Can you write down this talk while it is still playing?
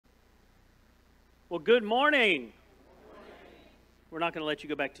Well, good morning. We're not going to let you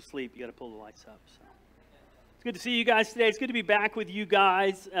go back to sleep. You got to pull the lights up. So. It's good to see you guys today. It's good to be back with you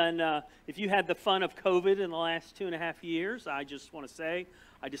guys. And if you had the fun of COVID in the last 2.5 years, I just want to say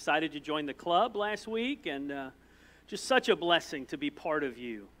I decided to join the club last week, and just such a blessing to be part of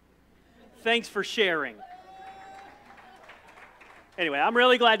you. Thanks for sharing. Anyway, I'm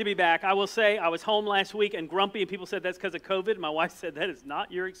really glad to be back. I will say I was home last week and grumpy, and people said that's because of COVID. My wife said that is not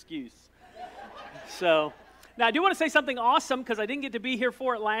your excuse. So, now I do want to say something awesome because I didn't get to be here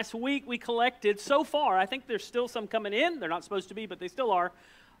for it last week. We collected so far, I think there's still some coming in. They're not supposed to be, but they still are.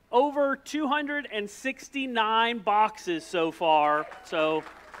 Over 269 boxes so far. So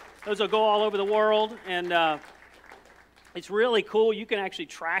those will go all over the world, and it's really cool. You can actually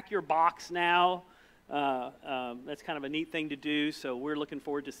track your box now. That's kind of a neat thing to do. So we're looking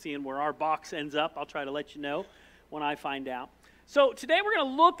forward to seeing where our box ends up. I'll try to let you know when I find out. So today we're going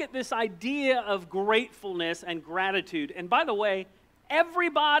to look at this idea of gratefulness and gratitude. And by the way,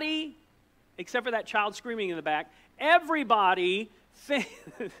 everybody, except for that child screaming in the back, everybody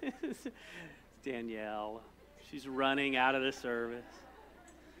Danielle, she's running out of the service.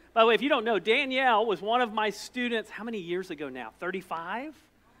 By the way, if you don't know, Danielle was one of my students, how many years ago now? 35?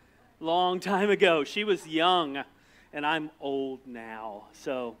 Long time ago. She was young, and I'm old now.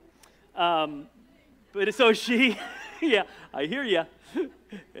 So, so she... Yeah, I hear you.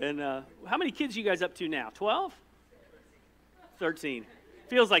 And how many kids are you guys up to now? 12? 13.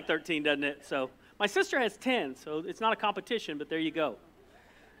 Feels like 13, doesn't it? So my sister has 10, so it's not a competition, but there you go.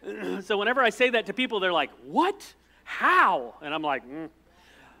 So whenever I say that to people, they're like, what? How? And I'm like,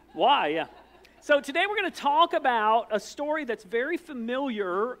 why? Yeah. So today we're going to talk about a story that's very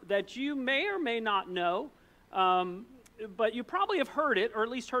familiar that you may or may not know, but you probably have heard it, or at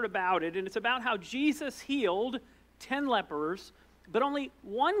least heard about it, and it's about how Jesus healed 10 lepers, but only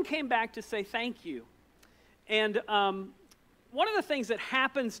one came back to say thank you. And one of the things that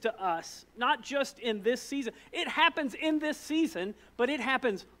happens to us, not just in this season, it happens in this season, but it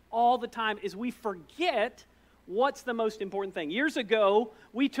happens all the time, is we forget what's the most important thing. Years ago,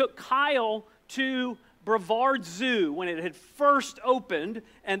 we took Kyle to Brevard Zoo when it had first opened,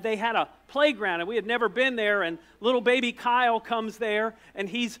 and they had a playground, and we had never been there, and little baby Kyle comes there, and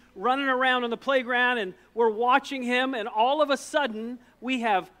he's running around on the playground, and we're watching him, and all of a sudden, we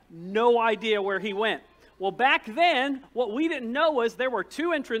have no idea where he went. Well, back then, what we didn't know was there were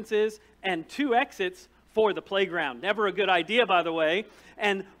 2 entrances and 2 exits for the playground. Never a good idea, by the way.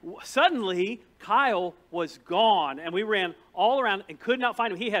 And suddenly, Kyle was gone, and we ran all around and could not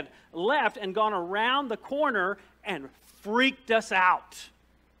find him. He had left and gone around the corner and freaked us out.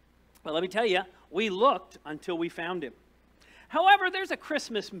 But let me tell you, we looked until we found him. However, there's a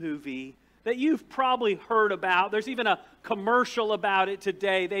Christmas movie that you've probably heard about. There's even a commercial about it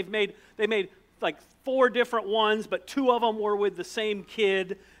today. They made like 4 different ones, but 2 of them were with the same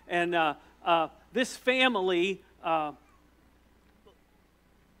kid. And this family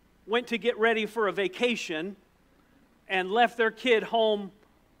went to get ready for a vacation and left their kid home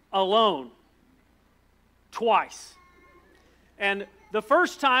alone twice. And the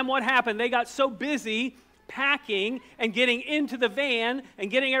first time, what happened? They got so busy packing and getting into the van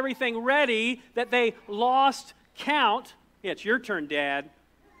and getting everything ready that they lost count. Yeah, it's your turn, Dad.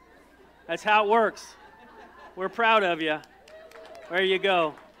 That's how it works. We're proud of you. There you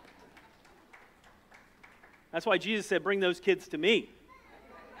go. That's why Jesus said, bring those kids to me.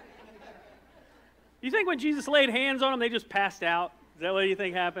 You think when Jesus laid hands on them, they just passed out? Is that what you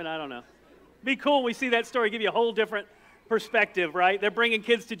think happened? I don't know. Be cool when we see that story, give you a whole different perspective, right? They're bringing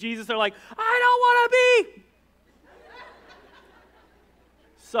kids to Jesus. They're like, I don't want to be.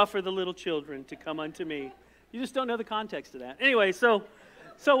 Suffer the little children to come unto me. You just don't know the context of that. Anyway, so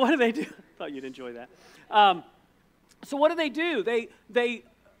what do they do? I thought you'd enjoy that. So what do? They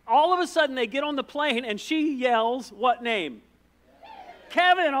all of a sudden, they get on the plane, and she yells, what name?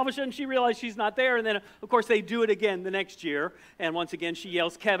 Kevin. All of a sudden, she realizes she's not there. And then, of course, they do it again the next year. And once again, she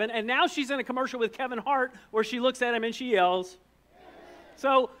yells, Kevin. And now she's in a commercial with Kevin Hart where she looks at him and she yells.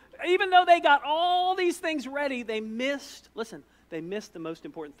 So even though they got all these things ready, they missed the most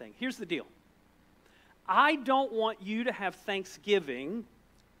important thing. Here's the deal. I don't want you to have Thanksgiving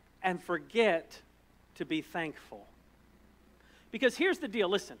and forget to be thankful. Because here's the deal.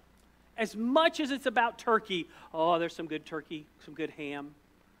 Listen. As much as it's about turkey, oh, there's some good turkey, some good ham.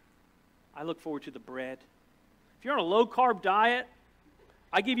 I look forward to the bread. If you're on a low-carb diet,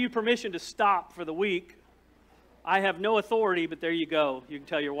 I give you permission to stop for the week. I have no authority, but there you go. You can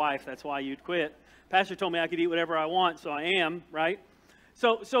tell your wife that's why you'd quit. Pastor told me I could eat whatever I want, so I am, right?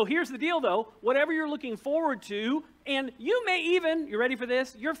 So here's the deal, though. Whatever you're looking forward to, and you may even, you ready for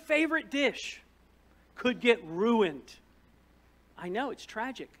this? Your favorite dish. could get ruined. I know, it's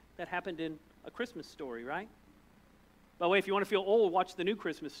tragic. That happened in A Christmas Story, right? By the way, if you want to feel old, watch the new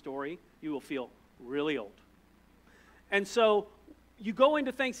Christmas Story. You will feel really old. And so you go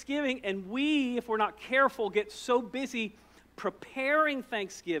into Thanksgiving, and we, if we're not careful, get so busy preparing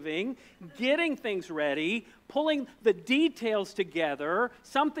Thanksgiving, getting things ready, pulling the details together.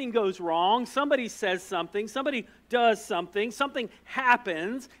 Something goes wrong, somebody says something, somebody does something, something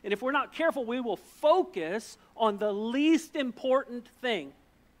happens, and if we're not careful, we will focus on the least important thing.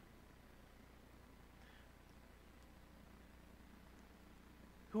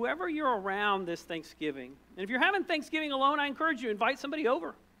 Whoever you're around this Thanksgiving, and if you're having Thanksgiving alone, I encourage you, invite somebody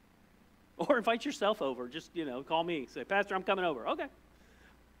over. Or invite yourself over. Just, call me. Say, Pastor, I'm coming over. Okay.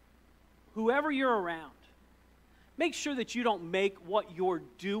 Whoever you're around, make sure that you don't make what you're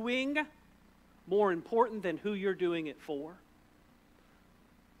doing more important than who you're doing it for.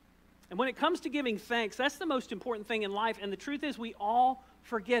 And when it comes to giving thanks, that's the most important thing in life. And the truth is, we all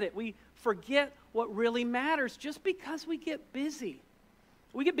forget it. We forget what really matters just because we get busy.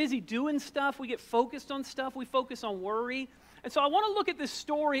 We get busy doing stuff. We get focused on stuff. We focus on worry. And so I want to look at this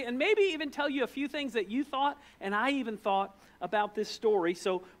story and maybe even tell you a few things that you thought and I even thought about this story.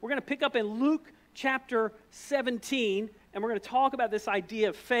 So we're going to pick up in Luke chapter 17, and we're going to talk about this idea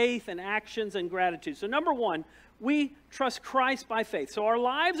of faith and actions and gratitude. So number one, we trust Christ by faith. So our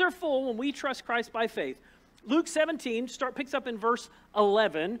lives are full when we trust Christ by faith. Luke 17 picks up in verse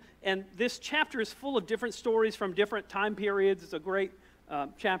 11, and this chapter is full of different stories from different time periods. It's a great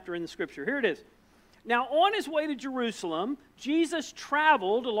chapter in the Scripture. Here it is. Now, on his way to Jerusalem, Jesus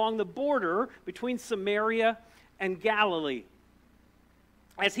traveled along the border between Samaria and Galilee.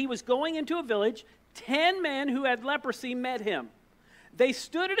 As he was going into a village, 10 men who had leprosy met him. They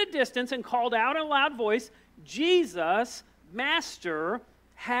stood at a distance and called out in a loud voice, "Jesus, Master,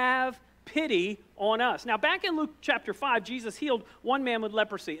 have pity on us." Now, back in Luke chapter 5, Jesus healed one man with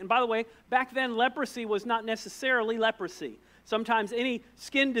leprosy. And by the way, back then, leprosy was not necessarily leprosy. Sometimes any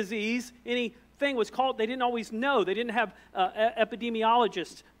skin disease, any thing was called, they didn't always know. They didn't have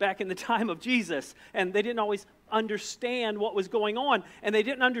epidemiologists back in the time of Jesus, and they didn't always understand what was going on, and they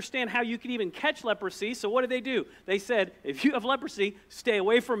didn't understand how you could even catch leprosy. So what did they do? They said, if you have leprosy, stay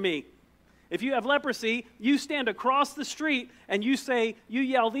away from me. If you have leprosy, you stand across the street and you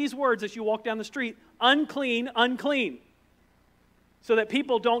yell these words as you walk down the street, "Unclean, unclean," so that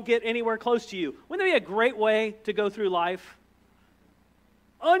people don't get anywhere close to you. Wouldn't that be a great way to go through life?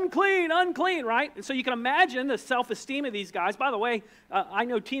 Unclean, unclean, right? And so you can imagine the self-esteem of these guys. By the way, I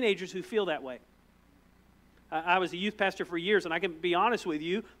know teenagers who feel that way. I was a youth pastor for years, and I can be honest with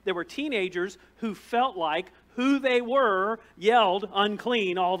you, there were teenagers who felt like who they were yelled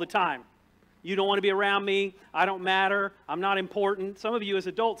unclean all the time. You don't want to be around me. I don't matter. I'm not important. Some of you as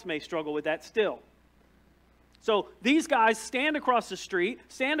adults may struggle with that still. So these guys stand across the street,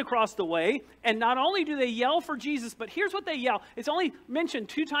 stand across the way, and not only do they yell for Jesus, but here's what they yell. It's only mentioned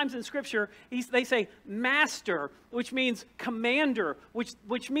 2 times in Scripture. They say Master, which means commander,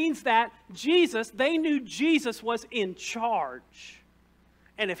 which means that Jesus, they knew Jesus was in charge.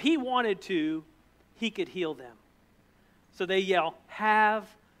 And if he wanted to, he could heal them. So they yell, "Have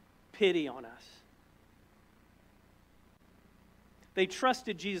pity on us." They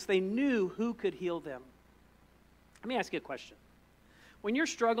trusted Jesus. They knew who could heal them. Let me ask you a question. When you're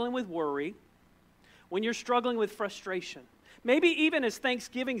struggling with worry, when you're struggling with frustration, maybe even as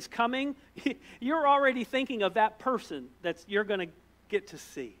Thanksgiving's coming, you're already thinking of that person that you're going to get to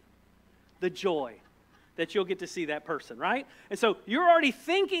see. The joy that you'll get to see that person, right? And so you're already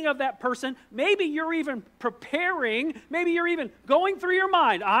thinking of that person. Maybe you're even preparing. Maybe you're even going through your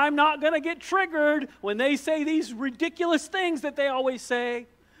mind, I'm not going to get triggered when they say these ridiculous things that they always say.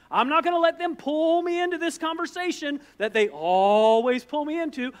 I'm not going to let them pull me into this conversation that they always pull me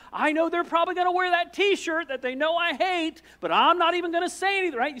into. I know they're probably going to wear that t-shirt that they know I hate, but I'm not even going to say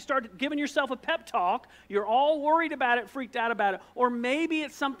anything, right? You start giving yourself a pep talk. You're all worried about it, freaked out about it. Or maybe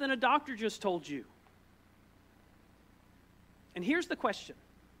it's something a doctor just told you. And here's the question.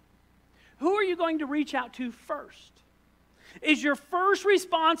 Who are you going to reach out to first? Is your first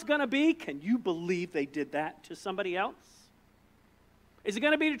response going to be, "Can you believe they did that to somebody else?" Is it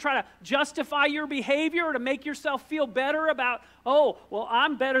going to be to try to justify your behavior or to make yourself feel better about, "Oh, well,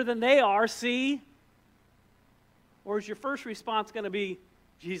 I'm better than they are, see?" Or is your first response going to be,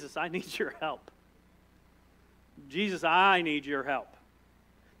 "Jesus, I need your help. Jesus, I need your help."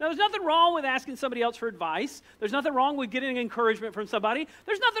 Now, there's nothing wrong with asking somebody else for advice. There's nothing wrong with getting encouragement from somebody.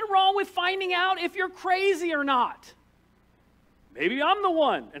 There's nothing wrong with finding out if you're crazy or not. Maybe I'm the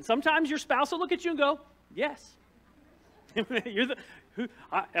one. And sometimes your spouse will look at you and go, "Yes." Am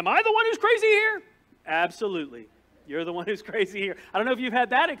I the one who's crazy here? Absolutely. You're the one who's crazy here. I don't know if you've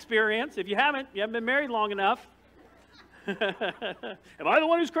had that experience. If you haven't been married long enough. Am I the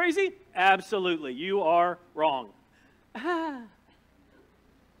one who's crazy? Absolutely. You are wrong.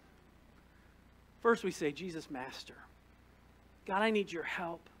 First we say, Jesus, Master. God, I need your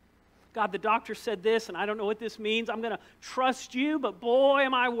help. God, the doctor said this, and I don't know what this means. I'm going to trust you, but boy,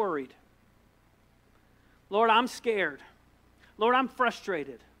 am I worried. Lord, I'm scared. Lord, I'm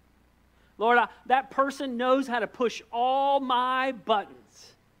frustrated. Lord, that person knows how to push all my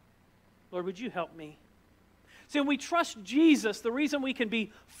buttons. Lord, would you help me? See, when we trust Jesus, the reason we can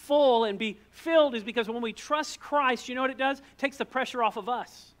be full and be filled is because when we trust Christ, you know what it does? It takes the pressure off of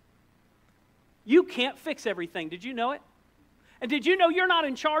us. You can't fix everything. Did you know it? And did you know you're not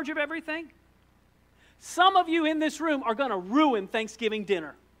in charge of everything? Some of you in this room are going to ruin Thanksgiving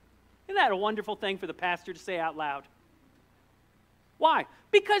dinner. Isn't that a wonderful thing for the pastor to say out loud? Why?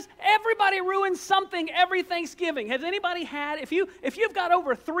 Because everybody ruins something every Thanksgiving. Has anybody had, if you've got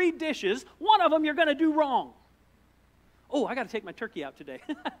over 3 dishes, one of them you're going to do wrong. Oh, I got to take my turkey out today.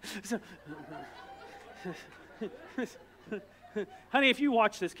 Honey, if you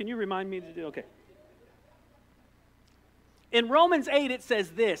watch this, can you remind me to do? Okay. In Romans 8, it says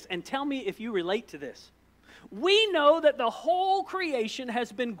this, and tell me if you relate to this. We know that the whole creation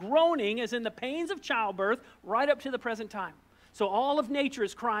has been groaning as in the pains of childbirth right up to the present time. So all of nature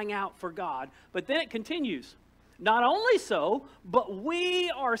is crying out for God. But then it continues. Not only so, but we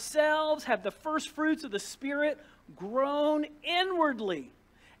ourselves have the first fruits of the Spirit grown inwardly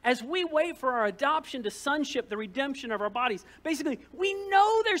as we wait for our adoption to sonship, the redemption of our bodies. Basically, we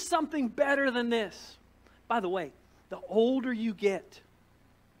know there's something better than this. By the way, the older you get,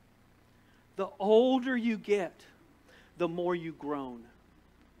 the more you groan.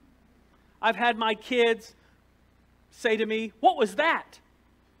 I've had my kids say to me, "What was that?"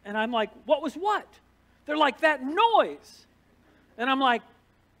 And I'm like, "What was what?" They're like, "That noise." And I'm like,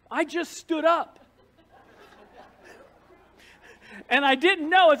 "I just stood up." And I didn't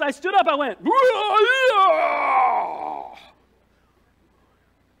know, as I stood up, I went,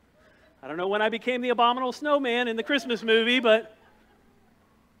 I don't know when I became the abominable snowman in the Christmas movie, but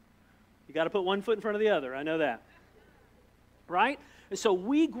you got to put one foot in front of the other. I know that. Right? And so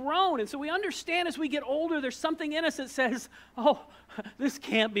we groan, and so we understand as we get older, there's something in us that says, oh, this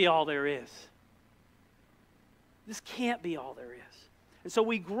can't be all there is. This can't be all there is. And so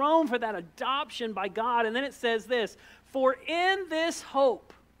we groan for that adoption by God, and then it says this, for in this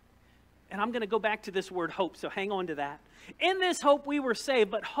hope, and I'm going to go back to this word hope, so hang on to that. In this hope we were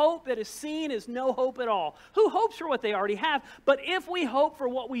saved, but hope that is seen is no hope at all. Who hopes for what they already have? But if we hope for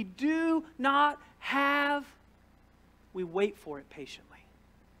what we do not have, we wait for it patiently.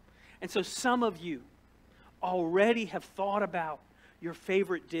 And so some of you already have thought about your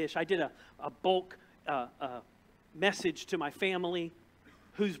favorite dish. I did a bulk message to my family,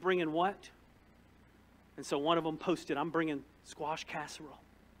 who's bringing what? And so one of them posted, I'm bringing squash casserole.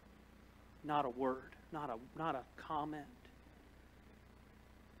 Not a word, not a comment.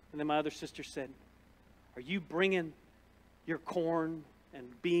 And then my other sister said, are you bringing your corn and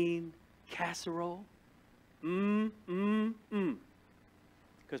bean casserole? Because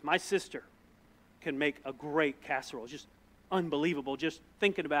my sister can make a great casserole. Just unbelievable. Just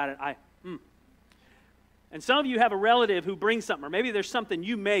thinking about it, And some of you have a relative who brings something, or maybe there's something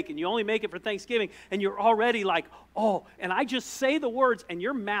you make and you only make it for Thanksgiving, and you're already like, oh, and I just say the words and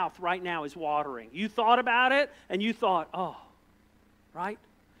your mouth right now is watering. You thought about it and you thought, oh, right?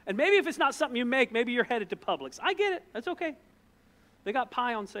 And maybe if it's not something you make, maybe you're headed to Publix. I get it. That's okay. They got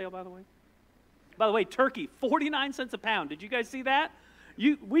pie on sale, by the way. By the way, turkey, 49 cents a pound. Did you guys see that?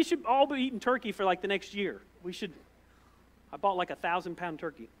 We should all be eating turkey for like the next year. I bought like 1,000-pound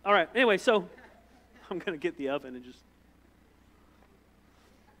turkey. All right, anyway, so I'm going to get the oven and just...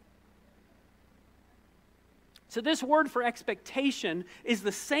 So this word for expectation is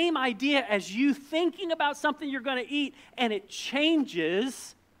the same idea as you thinking about something you're going to eat, and it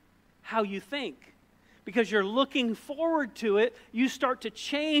changes how you think. Because you're looking forward to it, you start to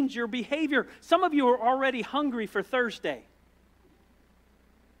change your behavior. Some of you are already hungry for Thursday.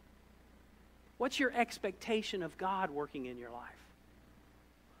 What's your expectation of God working in your life?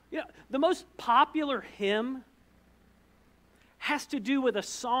 You know, the most popular hymn has to do with a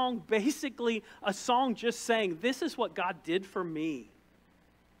song, basically a song just saying, this is what God did for me.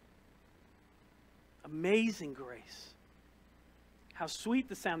 Amazing grace. How sweet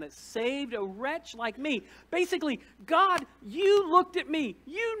the sound that saved a wretch like me. Basically, God, you looked at me.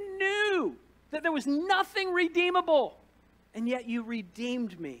 You knew that there was nothing redeemable, and yet you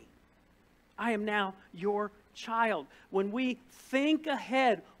redeemed me. I am now your child. When we think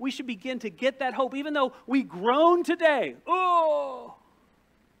ahead, we should begin to get that hope, even though we groan today. Oh!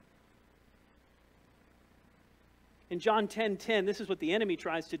 In John 10:10, this is what the enemy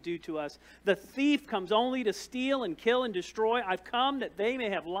tries to do to us. The thief comes only to steal and kill and destroy. I've come that they may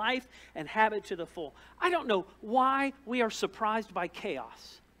have life and have it to the full. I don't know why we are surprised by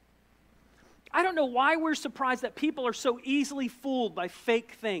chaos. I don't know why we're surprised that people are so easily fooled by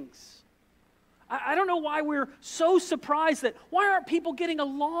fake things. I don't know why we're so surprised that why aren't people getting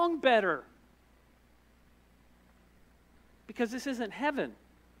along better? Because this isn't heaven.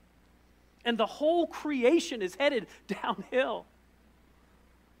 And the whole creation is headed downhill.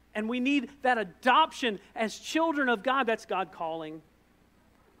 And we need that adoption as children of God. That's God calling.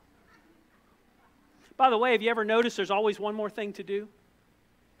 By the way, have you ever noticed there's always one more thing to do?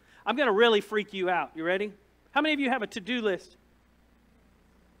 I'm going to really freak you out. You ready? How many of you have a to-do list?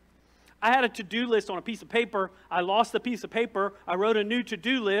 I had a to-do list on a piece of paper. I lost the piece of paper. I wrote a new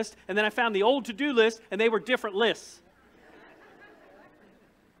to-do list, and then I found the old to-do list, and they were different lists.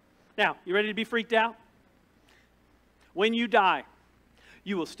 Now, you ready to be freaked out? When you die,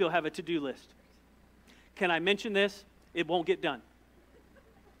 you will still have a to-do list. Can I mention this? It won't get done.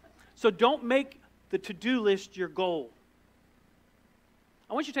 So don't make the to-do list your goal.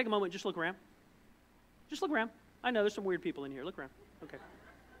 I want you to take a moment and just look around. Just look around. I know there's some weird people in here. Look around. Okay.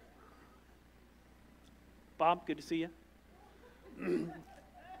 Bob, good to see you.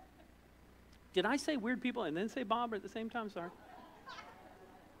 Did I say weird people and then say Bob at the same time? Sorry.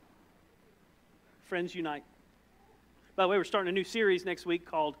 Friends Unite. By the way, we're starting a new series next week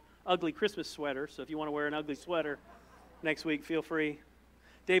called Ugly Christmas Sweater. So if you want to wear an ugly sweater next week, feel free.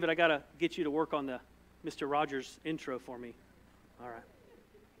 David, I got to get you to work on the Mr. Rogers intro for me. All right.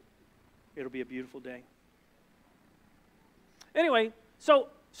 It'll be a beautiful day. Anyway, so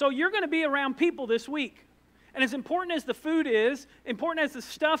you're going to be around people this week. And as important as the food is, important as the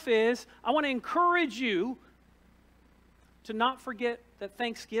stuff is, I want to encourage you to not forget that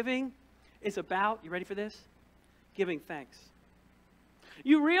Thanksgiving is about, you ready for this? Giving thanks.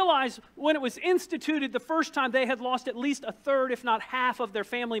 You realize when it was instituted the first time, they had lost at least a third, if not half, of their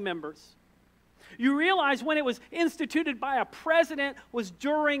family members. You realize when it was instituted by a president was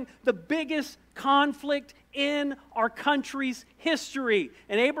during the biggest conflict in our country's history.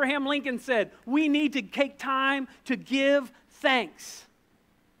 And Abraham Lincoln said, we need to take time to give thanks.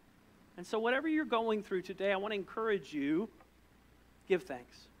 And so whatever you're going through today, I want to encourage you, give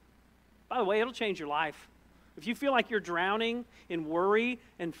thanks. By the way, it'll change your life. If you feel like you're drowning in worry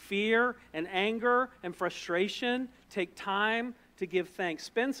and fear and anger and frustration, take time to give thanks.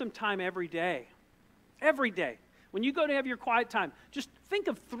 Spend some time every day. Every day. When you go to have your quiet time, just think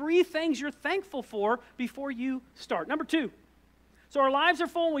of 3 things you're thankful for before you start. Number 2, so our lives are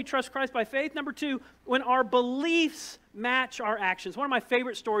full and we trust Christ by faith. Number 2, when our beliefs match our actions. One of my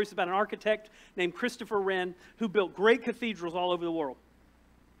favorite stories is about an architect named Christopher Wren who built great cathedrals all over the world.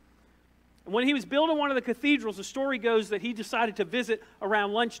 And when he was building one of the cathedrals, the story goes that he decided to visit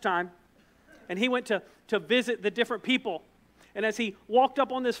around lunchtime, and he went to visit the different people. And as he walked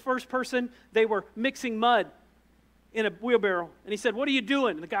up on this first person, they were mixing mud in a wheelbarrow. And he said, what are you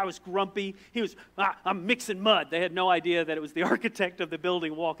doing? And the guy was grumpy. He was, I'm mixing mud. They had no idea that it was the architect of the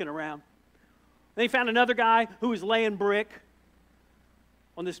building walking around. Then he found another guy who was laying brick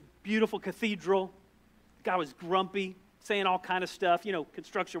on this beautiful cathedral. The guy was grumpy, saying all kind of stuff. You know,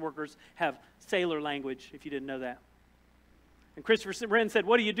 construction workers have sailor language, if you didn't know that. And Christopher Wren said,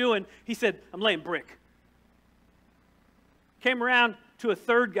 what are you doing? He said, I'm laying brick. Came around to a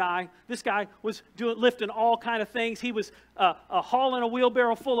third guy. This guy was lifting all kind of things. He was hauling a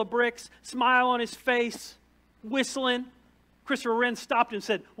wheelbarrow full of bricks, smile on his face, whistling. Christopher Wren stopped and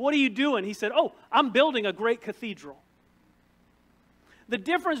said, what are you doing? He said, oh, I'm building a great cathedral. The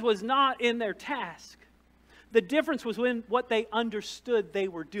difference was not in their task. The difference was in what they understood they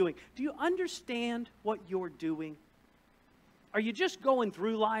were doing. Do you understand what you're doing? Are you just going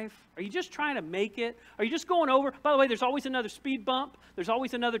through life? Are you just trying to make it? Are you just going over? By the way, there's always another speed bump. There's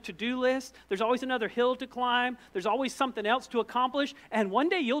always another to-do list. There's always another hill to climb. There's always something else to accomplish. And one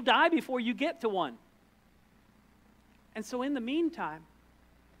day you'll die before you get to one. And so in the meantime,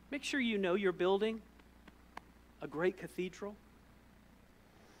 make sure you know you're building a great cathedral.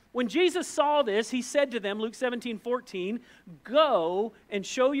 When Jesus saw this, he said to them, Luke 17:14, go and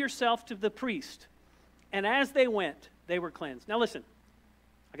show yourself to the priest. And as they went, they were cleansed. Now listen,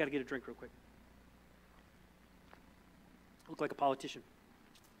 I got to get a drink real quick. I look like a politician.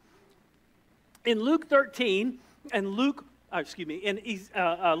 In Luke 13 and in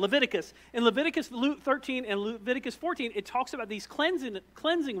Leviticus, Luke 13 and Leviticus 14, it talks about these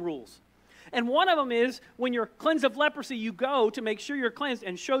cleansing rules. And one of them is when you're cleansed of leprosy, you go to make sure you're cleansed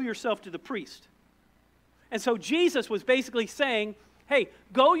and show yourself to the priest. And so Jesus was basically saying, hey,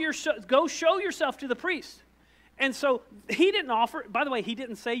 go show yourself to the priest. And so he didn't offer, by the way, he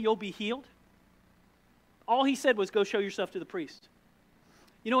didn't say you'll be healed. All he said was go show yourself to the priest.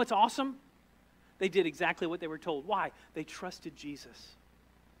 You know what's awesome? They did exactly what they were told. Why? They trusted Jesus.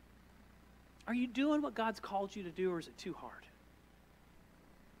 Are you doing what God's called you to do, or is it too hard?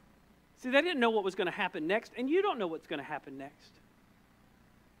 See, they didn't know what was going to happen next, and you don't know what's going to happen next.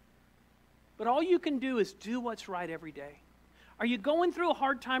 But all you can do is do what's right every day. Are you going through a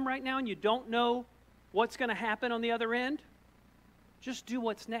hard time right now and you don't know what's going to happen on the other end? Just do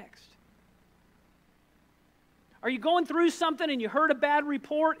what's next. Are you going through something and you heard a bad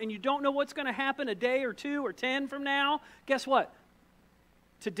report and you don't know what's going to happen a day or 2 or 10 from now? Guess what?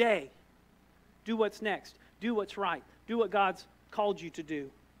 Today, do what's next. Do what's right. Do what God's called you to do.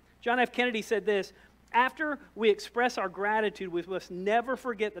 John F. Kennedy said this, after we express our gratitude, we must never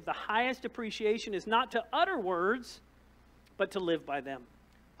forget that the highest appreciation is not to utter words, but to live by them.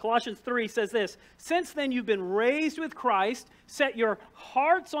 Colossians 3 says this, since then you've been raised with Christ, set your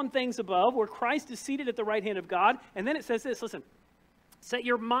hearts on things above, where Christ is seated at the right hand of God. And then it says this, listen, set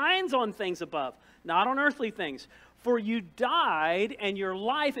your minds on things above, not on earthly things. For you died, and your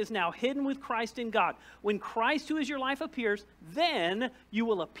life is now hidden with Christ in God. When Christ, who is your life, appears, then you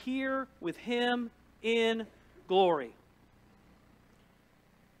will appear with him in glory.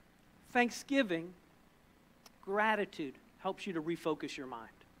 Thanksgiving, gratitude, helps you to refocus your mind.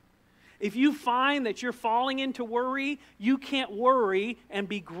 If you find that you're falling into worry, you can't worry and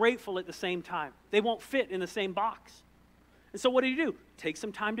be grateful at the same time. They won't fit in the same box. And so what do? Take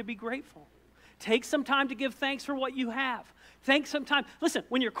some time to be grateful. Take some time to give thanks for what you have. Take some time. Listen,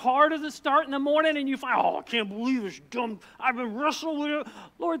 when your car doesn't start in the morning and you find, oh, I can't believe this dumb, I've been wrestling with it.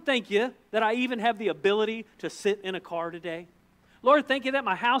 Lord, thank you that I even have the ability to sit in a car today. Lord, thank you that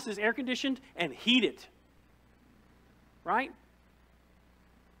my house is air conditioned and heated. Right?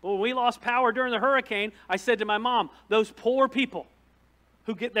 But when we lost power during the hurricane, I said to my mom, those poor people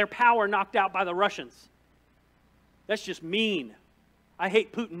who get their power knocked out by the Russians. That's just mean. I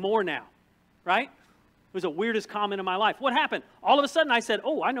hate Putin more now. Right? It was the weirdest comment in my life. What happened? All of a sudden I said,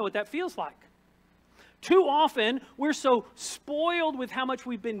 oh, I know what that feels like. Too often we're so spoiled with how much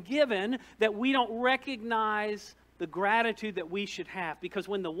we've been given that we don't recognize the gratitude that we should have. Because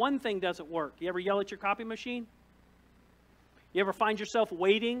when the one thing doesn't work, you ever yell at your copy machine? You ever find yourself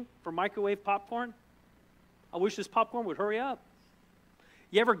waiting for microwave popcorn? I wish this popcorn would hurry up.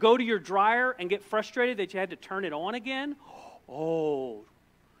 You ever go to your dryer and get frustrated that you had to turn it on again? Oh,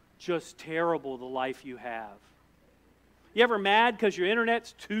 just terrible the life you have. You ever mad because your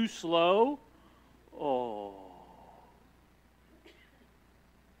internet's too slow? Oh.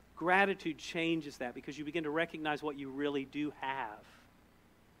 Gratitude changes that because you begin to recognize what you really do have.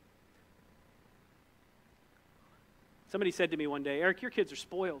 Somebody said to me one day, Eric, your kids are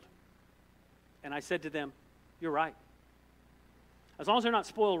spoiled. And I said to them, you're right. As long as they're not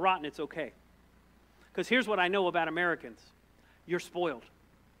spoiled rotten, it's okay. Because here's what I know about Americans. You're spoiled.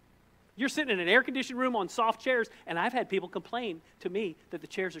 You're sitting in an air-conditioned room on soft chairs, and I've had people complain to me that the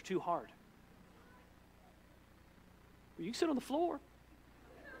chairs are too hard. Well, you can sit on the floor.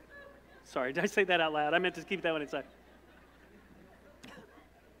 Sorry, did I say that out loud? I meant to keep that one inside.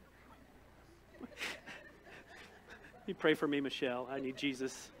 You pray for me, Michelle. I need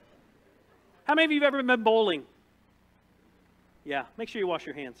Jesus. How many of you have ever been bowling? Yeah, make sure you wash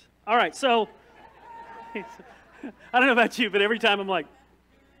your hands. All right, so I don't know about you, but every time I'm like,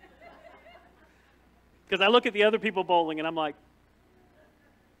 because I look at the other people bowling and I'm like,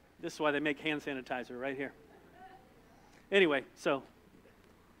 this is why they make hand sanitizer right here. Anyway, so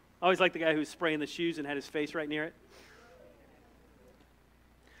I always like the guy who's spraying the shoes and had his face right near it.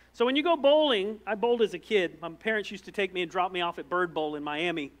 So when you go bowling, I bowled as a kid. My parents used to take me and drop me off at Bird Bowl in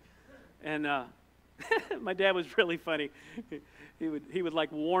Miami. And my dad was really funny. He would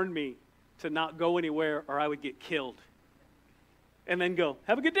like warn me to not go anywhere or I would get killed. And then go,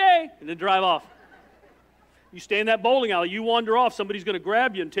 have a good day, and then drive off. You stay in that bowling alley, you wander off, somebody's going to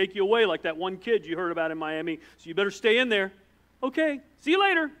grab you and take you away like that one kid you heard about in Miami. So you better stay in there. Okay, see you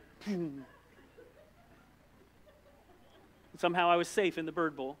later. Somehow I was safe in the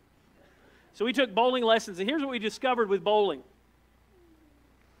Bird Bowl. So we took bowling lessons, and here's what we discovered with bowling.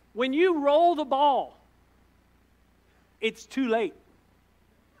 When you roll the ball, it's too late.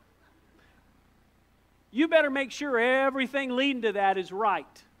 You better make sure everything leading to that is right.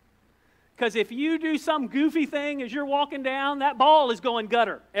 Because if you do some goofy thing as you're walking down, that ball is going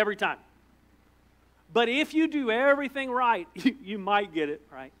gutter every time. But if you do everything right, you might get it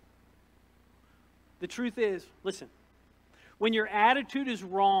right. The truth is, listen, when your attitude is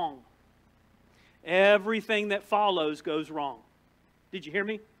wrong, everything that follows goes wrong. Did you hear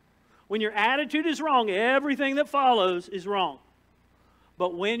me? When your attitude is wrong, everything that follows is wrong.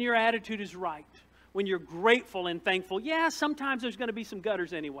 But when your attitude is right, when you're grateful and thankful, yeah, sometimes there's going to be some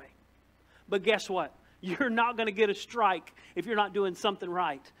gutters anyway. But guess what? You're not going to get a strike if you're not doing something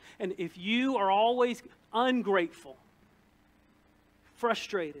right. And if you are always ungrateful,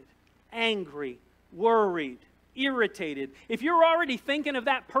 frustrated, angry, worried, irritated, if you're already thinking of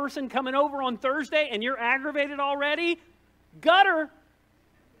that person coming over on Thursday and you're aggravated already, gutter.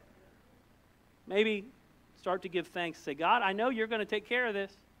 Maybe start to give thanks. Say, God, I know you're going to take care of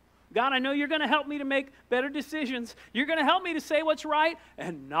this. God, I know you're going to help me to make better decisions. You're going to help me to say what's right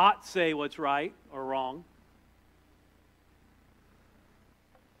and not say what's right or wrong.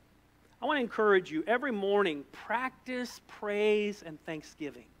 I want to encourage you, every morning, practice praise and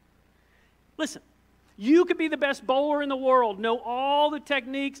thanksgiving. Listen, you could be the best bowler in the world, know all the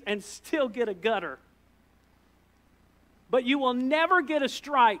techniques, and still get a gutter. But you will never get a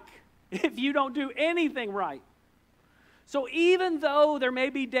strike if you don't do anything right. So even though there may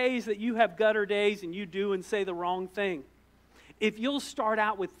be days that you have gutter days and you do and say the wrong thing, if you'll start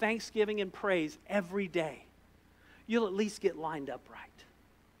out with thanksgiving and praise every day, you'll at least get lined up right.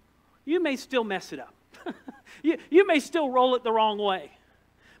 You may still mess it up. you may still roll it the wrong way.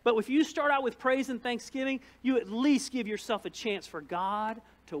 But if you start out with praise and thanksgiving, you at least give yourself a chance for God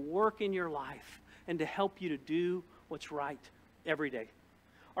to work in your life and to help you to do what's right every day.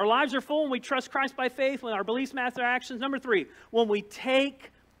 Our lives are full when we trust Christ by faith, when our beliefs match our actions. Number 3, when we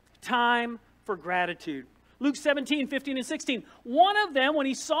take time for gratitude. Luke 17, 15, and 16. One of them, when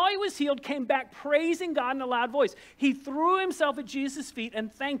he saw he was healed, came back praising God in a loud voice. He threw himself at Jesus' feet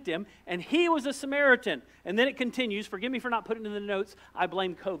and thanked him, and he was a Samaritan. And then it continues. Forgive me for not putting it in the notes. I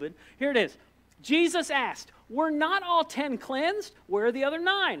blame COVID. Here it is. Jesus asked, were not all 10 cleansed? Where are the other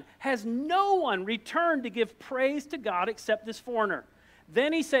 9? Has no one returned to give praise to God except this foreigner?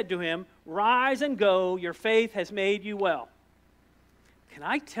 Then he said to him, rise and go, your faith has made you well. Can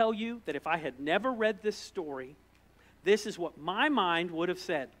I tell you that if I had never read this story, this is what my mind would have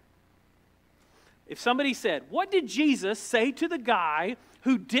said. If somebody said, what did Jesus say to the guy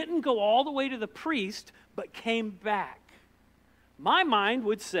who didn't go all the way to the priest but came back? My mind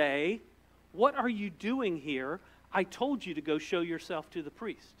would say, what are you doing here? I told you to go show yourself to the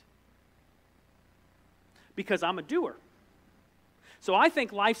priest. Because I'm a doer. So I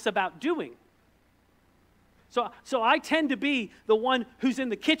think life's about doing. So I tend to be the one who's in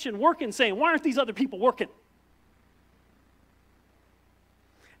the kitchen working, saying, why aren't these other people working?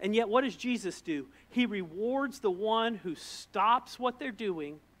 And yet what does Jesus do? He rewards the one who stops what they're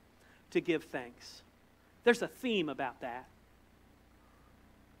doing to give thanks. There's a theme about that.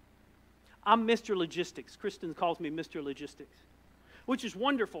 I'm Mr. Logistics. Kristen calls me Mr. Logistics, which is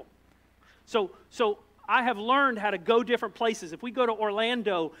wonderful. So I have learned how to go different places. If we go to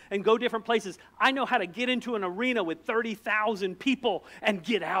Orlando and go different places, I know how to get into an arena with 30,000 people and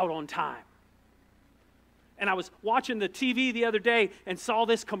get out on time. And I was watching the TV the other day and saw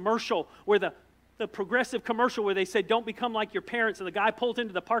this commercial where the progressive commercial where they said, don't become like your parents. And the guy pulls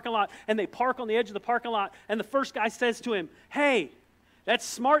into the parking lot and they park on the edge of the parking lot. And the first guy says to him, hey, that's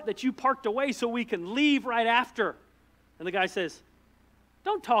smart that you parked away so we can leave right after. And the guy says,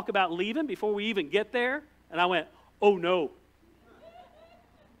 don't talk about leaving before we even get there. And I went, oh no.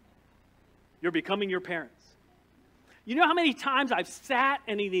 You're becoming your parents. You know how many times I've sat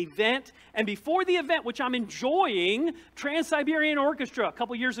in an event, and before the event, which I'm enjoying, Trans-Siberian Orchestra a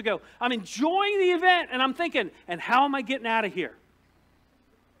couple years ago, I'm enjoying the event, and I'm thinking, and how am I getting out of here?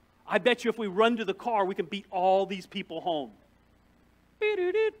 I bet you if we run to the car, we can beat all these people home.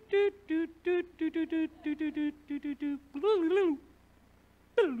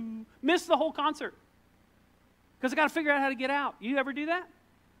 Miss the whole concert because I got to figure out how to get out. You ever do that?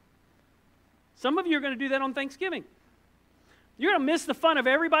 Some of you are going to do that on Thanksgiving. You're going to miss the fun of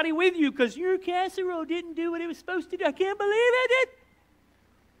everybody with you because your casserole didn't do what it was supposed to do. I can't believe it.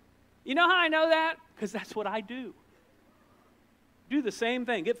 You know how I know that? Because that's what I do. Do the same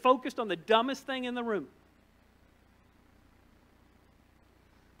thing. Get focused on the dumbest thing in the room.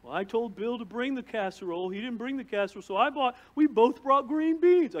 Well, I told Bill to bring the casserole. He didn't bring the casserole, so we both brought green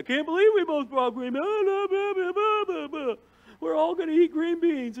beans. I can't believe we both brought green beans. We're all going to eat green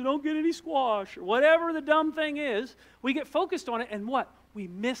beans and don't get any squash. Or whatever the dumb thing is, we get focused on it, and what? We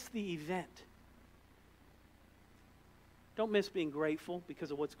miss the event. Don't miss being grateful because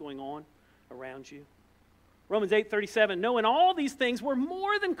of what's going on around you. Romans 8:37, knowing all these things, we're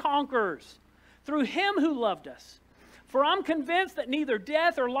more than conquerors through him who loved us. For I'm convinced that neither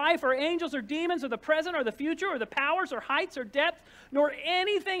death or life or angels or demons or the present or the future or the powers or heights or depth nor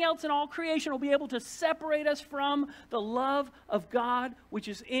anything else in all creation will be able to separate us from the love of God which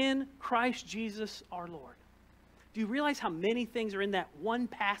is in Christ Jesus our Lord. Do you realize how many things are in that one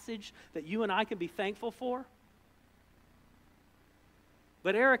passage that you and I can be thankful for?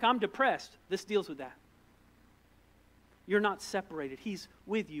 But Eric, I'm depressed. This deals with that. You're not separated. He's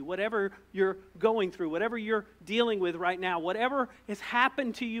with you. Whatever you're going through, whatever you're dealing with right now, whatever has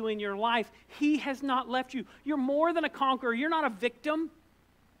happened to you in your life, He has not left you. You're more than a conqueror. You're not a victim.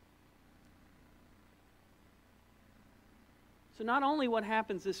 So not only what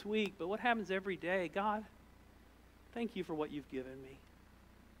happens this week, but what happens every day. God, thank you for what you've given me.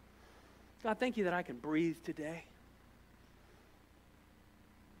 God, thank you that I can breathe today.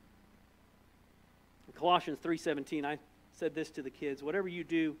 In Colossians 3:17, I said this to the kids: whatever you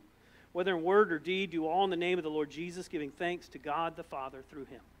do, whether in word or deed, do all in the name of the Lord Jesus, giving thanks to God the Father through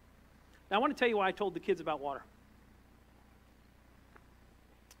Him. Now I want to tell you why I told the kids about water.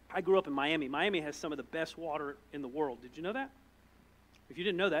 I grew up in Miami. Miami has some of the best water in the world. Did you know that? If you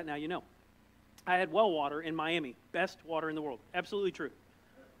didn't know that, now you know. I had well water in Miami. Best water in the world. Absolutely true.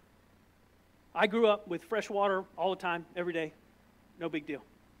 I grew up with fresh water all the time, every day. No big deal.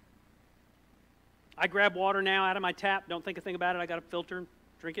 I grab water now out of my tap, don't think a thing about it. I got a filter and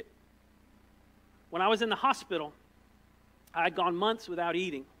drink it. When I was in the hospital, I had gone months without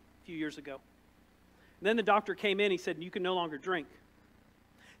eating a few years ago. And then the doctor came in, he said, you can no longer drink.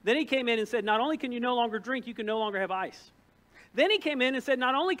 Then he came in and said, not only can you no longer drink, you can no longer have ice. Then he came in and said,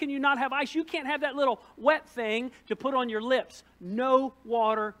 not only can you not have ice, you can't have that little wet thing to put on your lips. No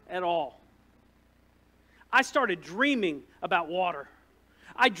water at all. I started dreaming about water.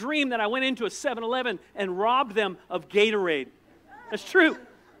 I dreamed that I went into a 7-Eleven and robbed them of Gatorade. That's true.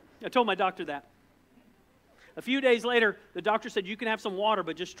 I told my doctor that. A few days later, the doctor said, you can have some water,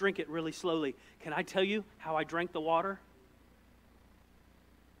 but just drink it really slowly. Can I tell you how I drank the water?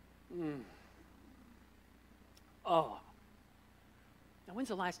 Oh. Now, when's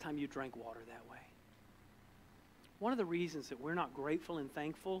the last time you drank water that way? One of the reasons that we're not grateful and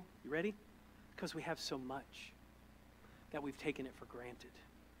thankful, you ready? Because we have so much that we've taken it for granted.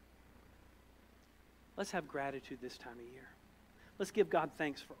 Let's have gratitude this time of year. Let's give God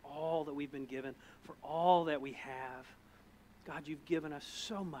thanks for all that we've been given, for all that we have. God, you've given us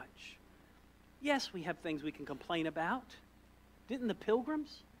so much. Yes, we have things we can complain about. Didn't the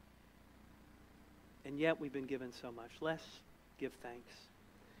pilgrims? And yet we've been given so much. Let's give thanks.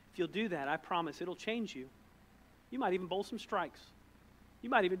 If you'll do that, I promise it'll change you. You might even bowl some strikes. You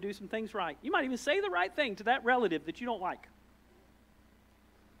might even do some things right. You might even say the right thing to that relative that you don't like.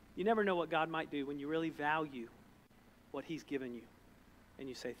 You never know what God might do when you really value what He's given you and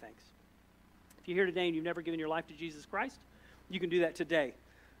you say thanks. If you're here today and you've never given your life to Jesus Christ, you can do that today.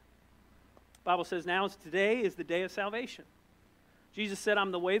 The Bible says today is the day of salvation. Jesus said,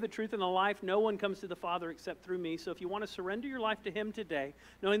 I'm the way, the truth, and the life. No one comes to the Father except through me. So if you want to surrender your life to Him today,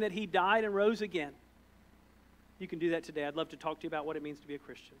 knowing that He died and rose again, you can do that today. I'd love to talk to you about what it means to be a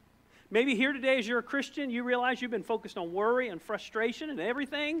Christian. Maybe here today, as you're a Christian, you realize you've been focused on worry and frustration and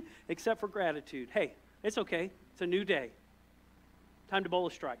everything except for gratitude. Hey, it's okay. It's a new day. Time to bowl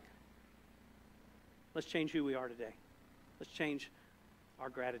a strike. Let's change who we are today. Let's change our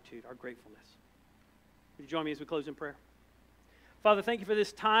gratitude, our gratefulness. Would you join me as we close in prayer? Father, thank you for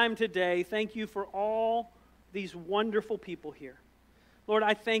this time today. Thank you for all these wonderful people here. Lord,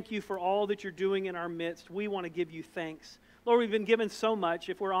 I thank you for all that you're doing in our midst. We want to give you thanks. Lord, we've been given so much.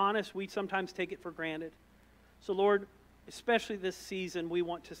 If we're honest, we sometimes take it for granted. So, Lord, especially this season, we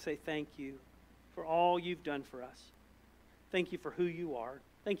want to say thank you for all you've done for us. Thank you for who you are.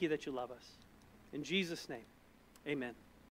 Thank you that you love us. In Jesus' name, amen.